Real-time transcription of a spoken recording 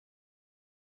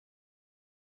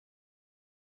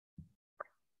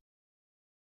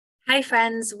Hi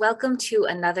friends, welcome to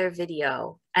another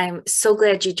video. I'm so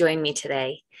glad you joined me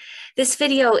today. This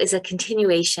video is a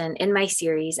continuation in my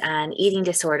series on eating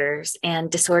disorders and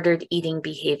disordered eating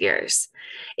behaviors.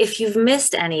 If you've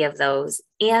missed any of those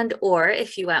or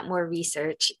if you want more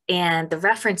research and the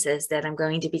references that I'm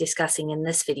going to be discussing in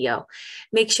this video,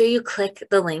 make sure you click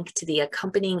the link to the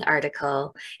accompanying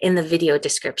article in the video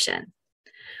description.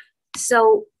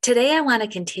 So today I want to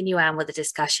continue on with a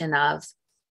discussion of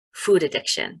food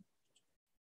addiction.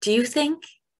 Do you think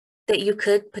that you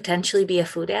could potentially be a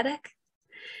food addict?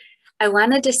 I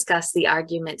want to discuss the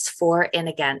arguments for and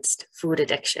against food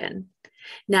addiction.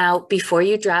 Now, before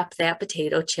you drop that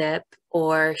potato chip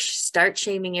or start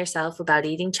shaming yourself about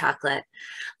eating chocolate,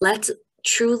 let's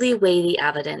truly weigh the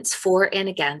evidence for and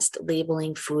against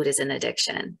labeling food as an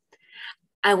addiction.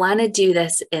 I want to do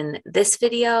this in this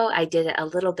video. I did it a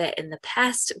little bit in the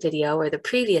past video or the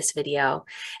previous video,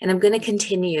 and I'm going to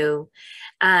continue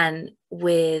on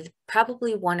with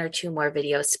probably one or two more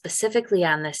videos specifically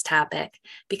on this topic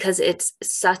because it's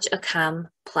such a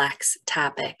complex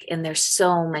topic and there's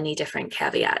so many different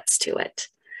caveats to it.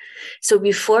 So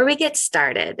before we get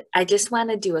started, I just want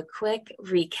to do a quick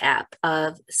recap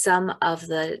of some of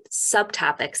the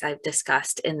subtopics I've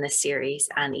discussed in this series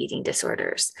on eating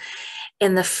disorders.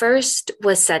 And the first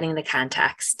was setting the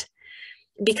context,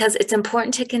 because it's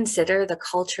important to consider the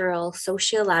cultural,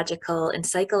 sociological, and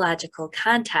psychological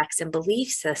context and belief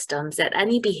systems that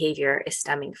any behavior is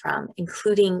stemming from,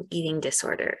 including eating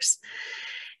disorders.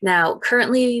 Now,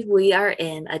 currently, we are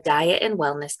in a diet and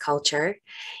wellness culture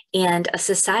and a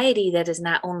society that is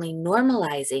not only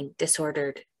normalizing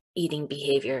disordered eating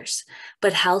behaviors,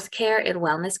 but healthcare and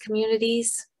wellness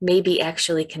communities may be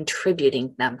actually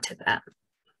contributing to them.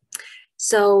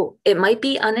 So it might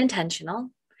be unintentional,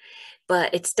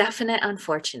 but it's definitely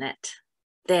unfortunate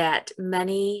that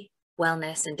many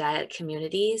wellness and diet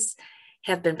communities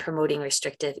have been promoting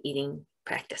restrictive eating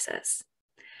practices.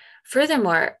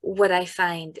 Furthermore, what I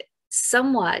find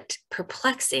somewhat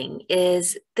perplexing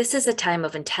is this is a time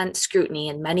of intense scrutiny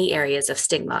in many areas of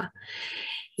stigma.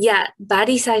 Yet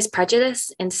body size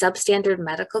prejudice and substandard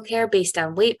medical care based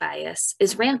on weight bias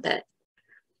is rampant.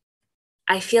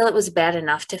 I feel it was bad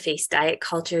enough to face diet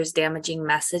culture's damaging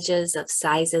messages of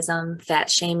sizeism, fat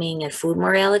shaming, and food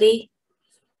morality.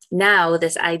 Now,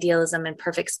 this idealism and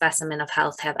perfect specimen of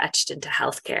health have etched into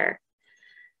healthcare.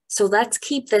 So let's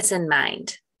keep this in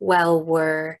mind while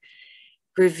we're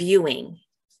reviewing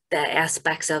the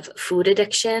aspects of food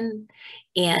addiction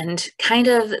and kind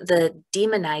of the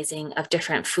demonizing of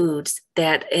different foods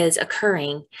that is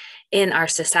occurring in our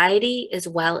society as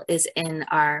well as in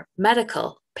our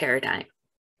medical paradigm.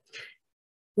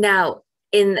 Now,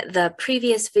 in the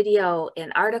previous video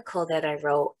and article that I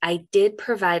wrote, I did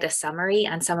provide a summary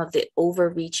on some of the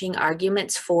overreaching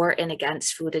arguments for and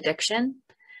against food addiction.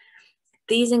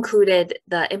 These included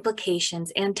the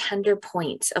implications and tender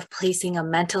points of placing a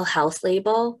mental health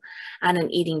label on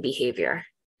an eating behavior.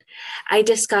 I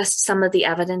discussed some of the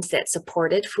evidence that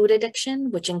supported food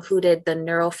addiction, which included the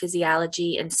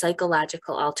neurophysiology and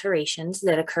psychological alterations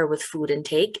that occur with food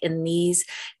intake, and these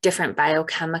different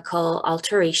biochemical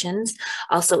alterations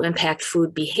also impact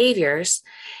food behaviors,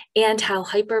 and how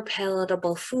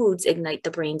hyperpalatable foods ignite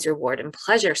the brain's reward and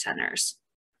pleasure centers.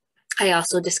 I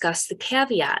also discussed the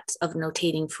caveats of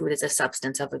notating food as a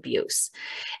substance of abuse.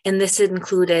 And this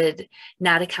included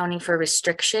not accounting for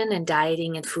restriction in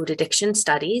dieting and food addiction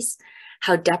studies,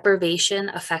 how deprivation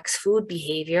affects food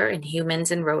behavior in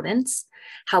humans and rodents,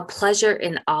 how pleasure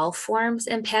in all forms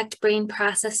impact brain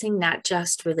processing, not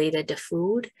just related to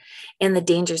food, and the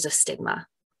dangers of stigma.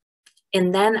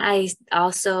 And then I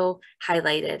also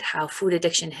highlighted how food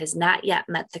addiction has not yet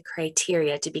met the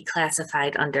criteria to be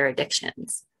classified under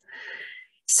addictions.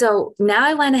 So now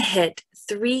I want to hit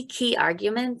three key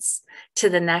arguments to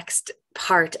the next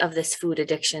part of this food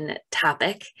addiction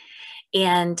topic.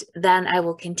 And then I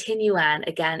will continue on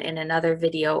again in another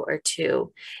video or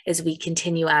two as we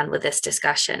continue on with this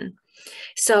discussion.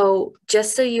 So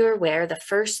just so you're aware, the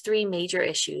first three major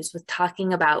issues with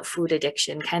talking about food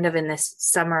addiction, kind of in this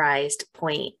summarized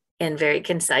point and very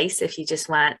concise, if you just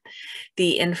want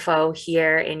the info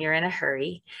here and you're in a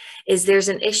hurry, is there's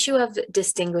an issue of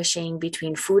distinguishing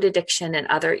between food addiction and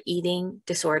other eating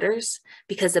disorders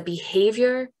because the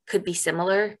behavior could be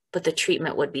similar, but the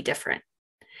treatment would be different.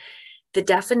 The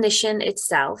definition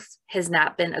itself has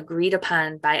not been agreed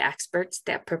upon by experts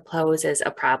that proposes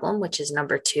a problem, which is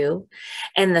number two.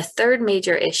 And the third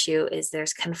major issue is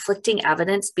there's conflicting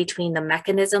evidence between the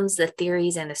mechanisms, the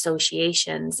theories, and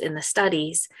associations in the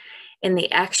studies and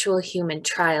the actual human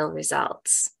trial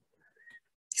results.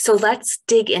 So let's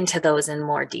dig into those in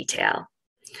more detail.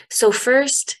 So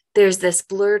first, there's this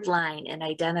blurred line in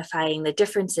identifying the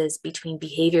differences between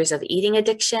behaviors of eating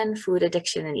addiction, food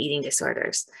addiction, and eating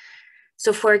disorders.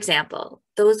 So for example,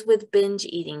 those with binge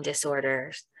eating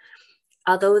disorders,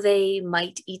 although they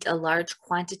might eat a large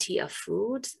quantity of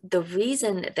food, the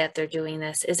reason that they're doing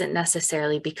this isn't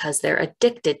necessarily because they're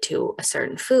addicted to a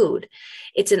certain food.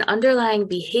 It's an underlying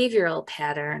behavioral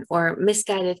pattern or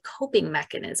misguided coping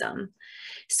mechanism.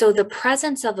 So the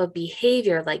presence of a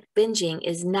behavior like binging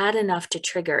is not enough to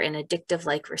trigger an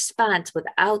addictive-like response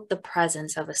without the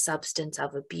presence of a substance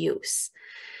of abuse.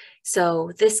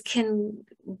 So this can,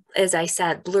 as I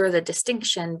said, blur the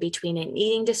distinction between an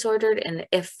eating disorder and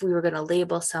if we were going to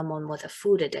label someone with a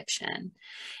food addiction.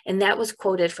 And that was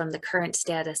quoted from the current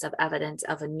status of evidence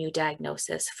of a new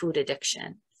diagnosis, food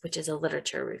addiction, which is a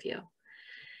literature review.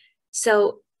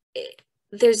 So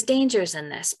there's dangers in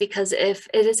this because if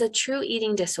it is a true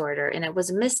eating disorder and it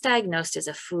was misdiagnosed as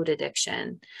a food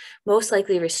addiction, most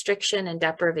likely restriction and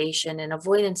deprivation and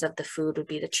avoidance of the food would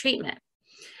be the treatment.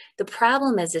 The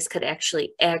problem is this could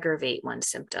actually aggravate one's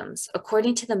symptoms.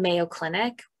 According to the Mayo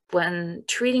Clinic, when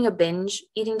treating a binge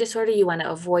eating disorder, you want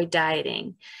to avoid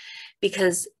dieting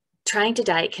because trying to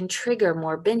diet can trigger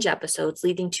more binge episodes,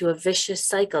 leading to a vicious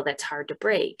cycle that's hard to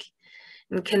break.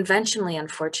 And conventionally,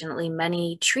 unfortunately,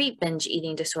 many treat binge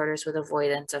eating disorders with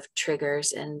avoidance of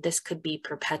triggers, and this could be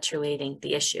perpetuating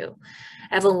the issue.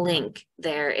 I have a link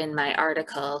there in my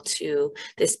article to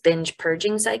this binge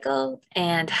purging cycle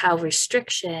and how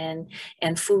restriction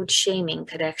and food shaming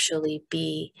could actually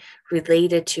be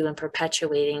related to and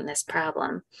perpetuating this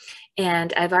problem.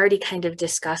 And I've already kind of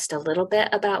discussed a little bit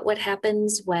about what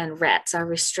happens when rats are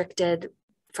restricted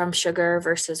from sugar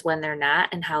versus when they're not,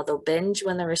 and how they'll binge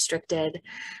when they're restricted,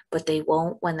 but they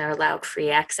won't when they're allowed free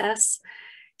access.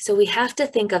 So we have to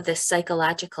think of this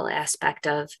psychological aspect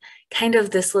of kind of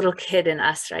this little kid in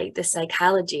us, right? The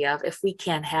psychology of if we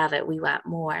can't have it, we want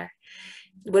more.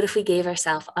 What if we gave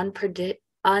ourselves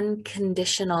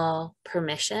unconditional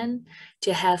permission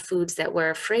to have foods that we're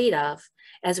afraid of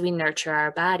as we nurture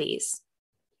our bodies?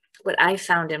 What I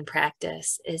found in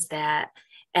practice is that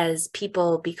as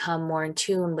people become more in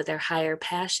tune with their higher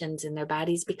passions and their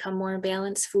bodies become more in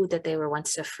balance, food that they were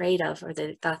once afraid of or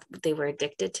they thought they were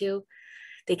addicted to,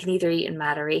 they can either eat in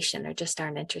moderation or just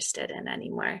aren't interested in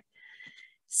anymore.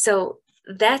 So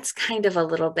that's kind of a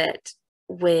little bit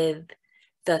with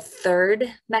the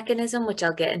third mechanism, which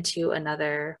I'll get into in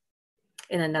another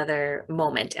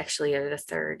moment, actually, or the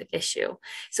third issue.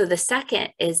 So the second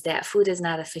is that food has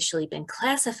not officially been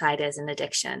classified as an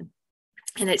addiction,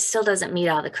 and it still doesn't meet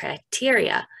all the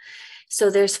criteria. So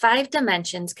there's 5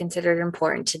 dimensions considered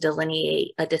important to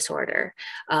delineate a disorder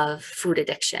of food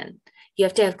addiction. You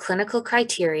have to have clinical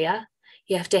criteria.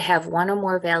 You have to have 1 or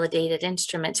more validated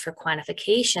instruments for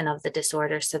quantification of the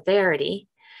disorder severity.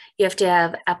 You have to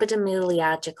have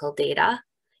epidemiological data.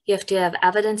 You have to have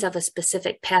evidence of a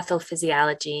specific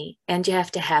pathophysiology, and you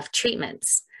have to have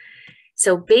treatments.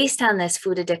 So based on this,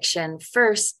 food addiction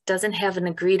first doesn't have an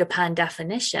agreed upon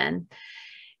definition,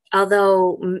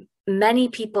 although many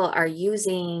people are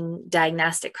using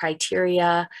diagnostic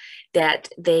criteria that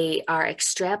they are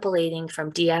extrapolating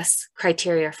from DS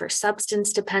criteria for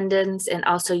substance dependence and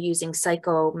also using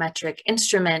psychometric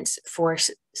instruments for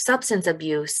substance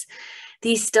abuse.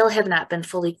 These still have not been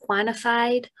fully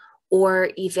quantified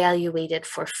or evaluated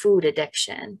for food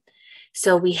addiction.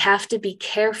 So we have to be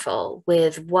careful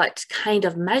with what kind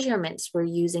of measurements we're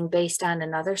using based on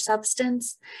another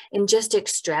substance and just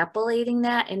extrapolating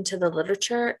that into the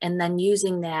literature and then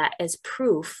using that as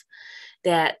proof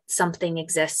that something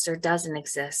exists or doesn't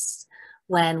exist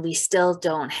when we still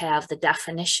don't have the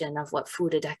definition of what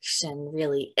food addiction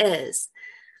really is.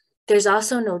 There's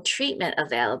also no treatment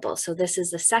available. So this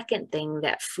is the second thing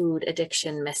that food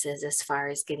addiction misses as far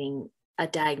as getting a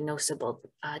diagnosable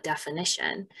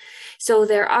definition. So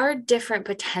there are different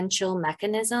potential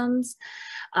mechanisms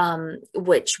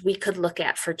which we could look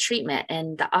at for treatment.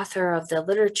 And the author of the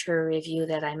literature review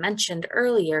that I mentioned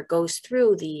earlier goes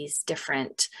through these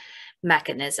different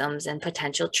mechanisms and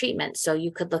potential treatments. So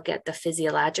you could look at the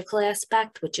physiological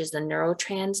aspect, which is the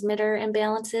neurotransmitter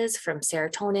imbalances from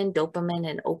serotonin, dopamine,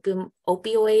 and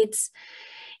opioids.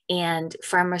 And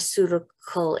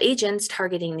pharmaceutical agents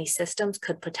targeting these systems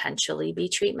could potentially be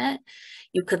treatment.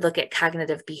 You could look at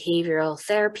cognitive behavioral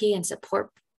therapy and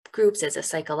support groups as a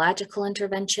psychological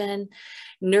intervention.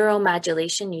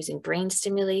 Neuromodulation using brain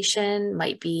stimulation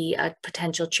might be a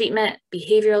potential treatment.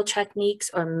 Behavioral techniques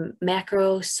or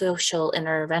macro-social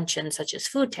interventions such as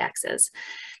food taxes.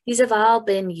 These have all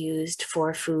been used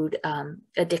for food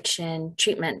addiction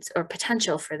treatments or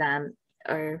potential for them,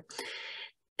 or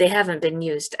they haven't been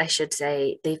used, I should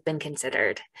say, they've been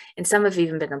considered, and some have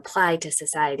even been applied to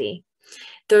society.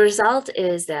 The result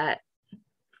is that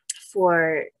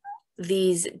for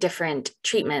these different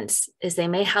treatments is they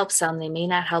may help some, they may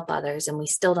not help others, and we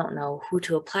still don't know who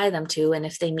to apply them to and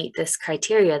if they meet this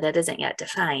criteria that isn't yet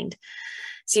defined.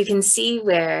 So you can see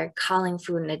where calling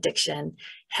food an addiction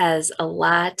has a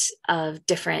lot of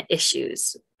different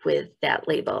issues with that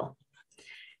label.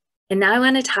 And now I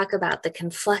want to talk about the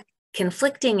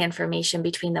conflicting information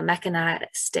between the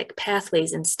mechanistic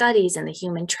pathways and studies and the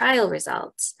human trial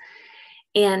results.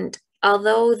 And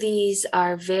although these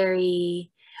are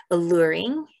very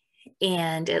alluring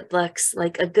and it looks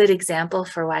like a good example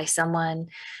for why someone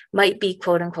might be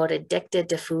quote unquote addicted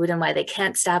to food and why they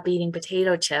can't stop eating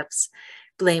potato chips,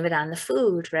 blame it on the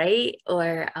food, right?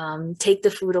 Or take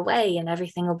the food away and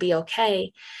everything will be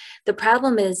okay. The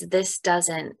problem is this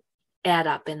doesn't add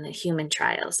up in the human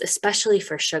trials, especially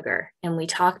for sugar. And we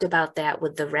talked about that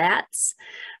with the rats,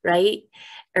 right?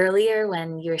 Earlier,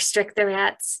 when you restrict the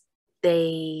rats,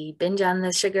 they binge on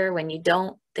the sugar. When you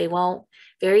don't, they won't.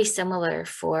 Very similar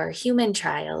for human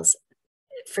trials.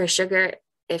 For sugar,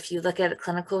 if you look at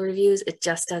clinical reviews, it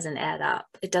just doesn't add up.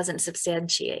 It doesn't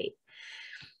substantiate.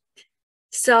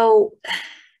 So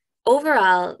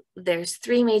overall, there's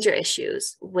three major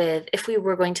issues with if we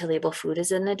were going to label food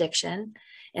as an addiction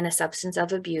and a substance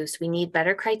of abuse. We need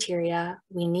better criteria.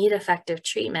 We need effective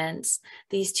treatments.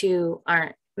 These two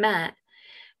aren't met.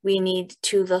 We need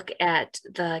to look at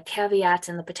the caveats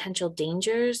and the potential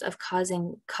dangers of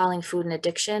calling food an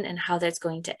addiction and how that's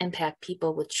going to impact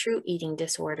people with true eating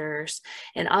disorders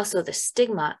and also the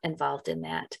stigma involved in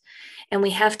that. And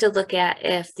we have to look at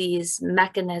if these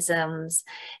mechanisms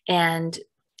and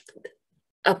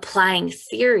applying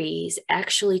theories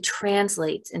actually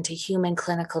translates into human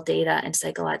clinical data and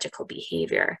psychological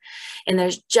behavior. And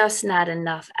there's just not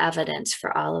enough evidence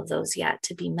for all of those yet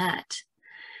to be met.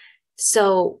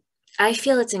 So I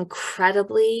feel it's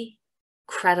incredibly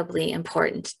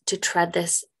important to tread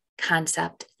this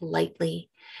concept lightly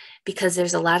because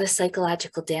there's a lot of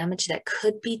psychological damage that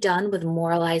could be done with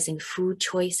moralizing food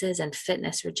choices and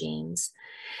fitness regimes.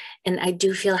 And I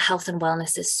do feel health and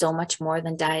wellness is so much more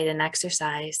than diet and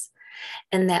exercise,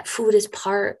 and that food is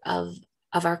part of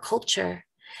our culture.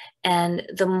 And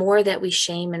the more that we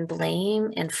shame and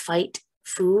blame and fight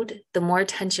food, the more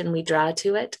attention we draw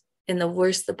to it, and the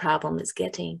worse the problem is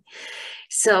getting.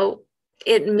 So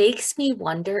it makes me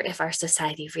wonder if our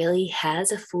society really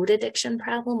has a food addiction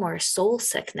problem or a soul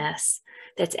sickness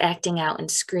that's acting out and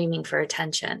screaming for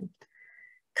attention.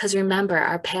 Because remember,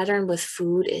 our pattern with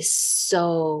food is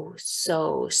so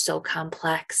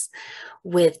complex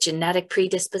with genetic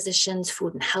predispositions,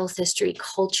 food and health history,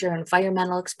 culture,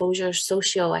 environmental exposure,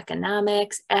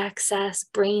 socioeconomics, access,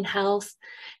 brain health,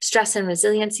 stress and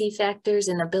resiliency factors,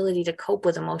 and ability to cope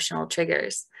with emotional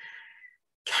triggers.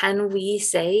 Can we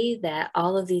say that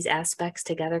all of these aspects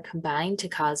together combine to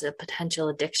cause a potential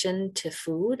addiction to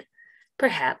food?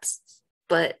 Perhaps,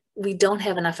 but we don't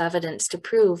have enough evidence to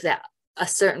prove that a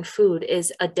certain food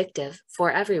is addictive for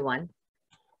everyone.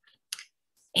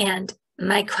 And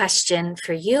my question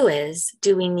for you is,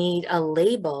 do we need a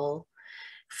label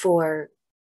for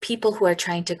people who are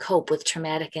trying to cope with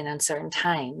traumatic and uncertain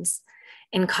times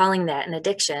and calling that an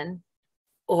addiction,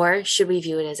 or should we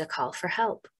view it as a call for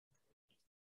help?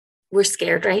 We're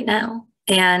scared right now,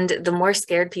 and the more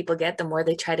scared people get, the more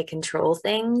they try to control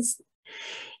things.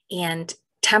 And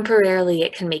temporarily,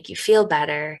 it can make you feel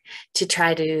better to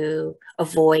try to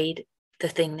avoid the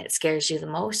thing that scares you the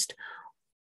most,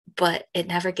 but it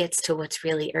never gets to what's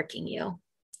really irking you.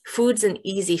 Food's an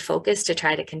easy focus to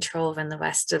try to control when the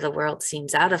rest of the world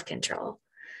seems out of control.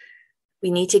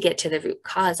 We need to get to the root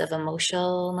cause of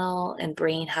emotional and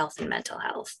brain health and mental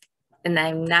health. And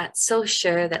I'm not so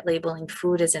sure that labeling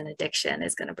food as an addiction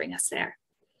is going to bring us there.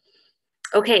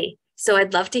 Okay, so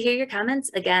I'd love to hear your comments.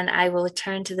 Again, I will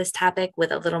return to this topic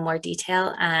with a little more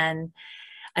detail on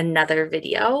another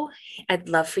video. I'd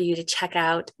love for you to check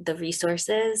out the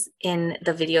resources in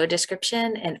the video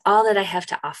description and all that I have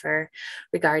to offer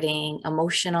regarding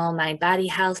emotional, mind-body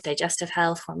health, digestive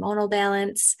health, hormonal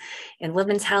balance, and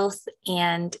women's health,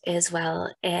 and as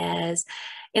well as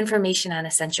information on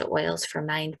essential oils for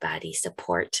mind-body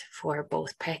support for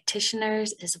both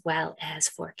practitioners as well as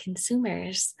for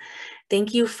consumers.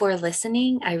 Thank you for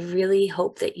listening. I really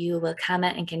hope that you will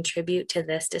comment and contribute to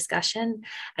this discussion.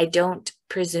 I don't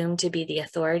presume to be the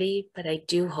authority, but I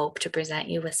do hope to present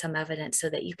you with some evidence so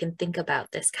that you can think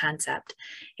about this concept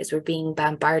as we're being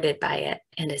bombarded by it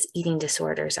and as eating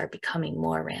disorders are becoming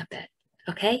more rampant.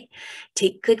 Okay?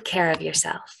 Take good care of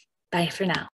yourself. Bye for now.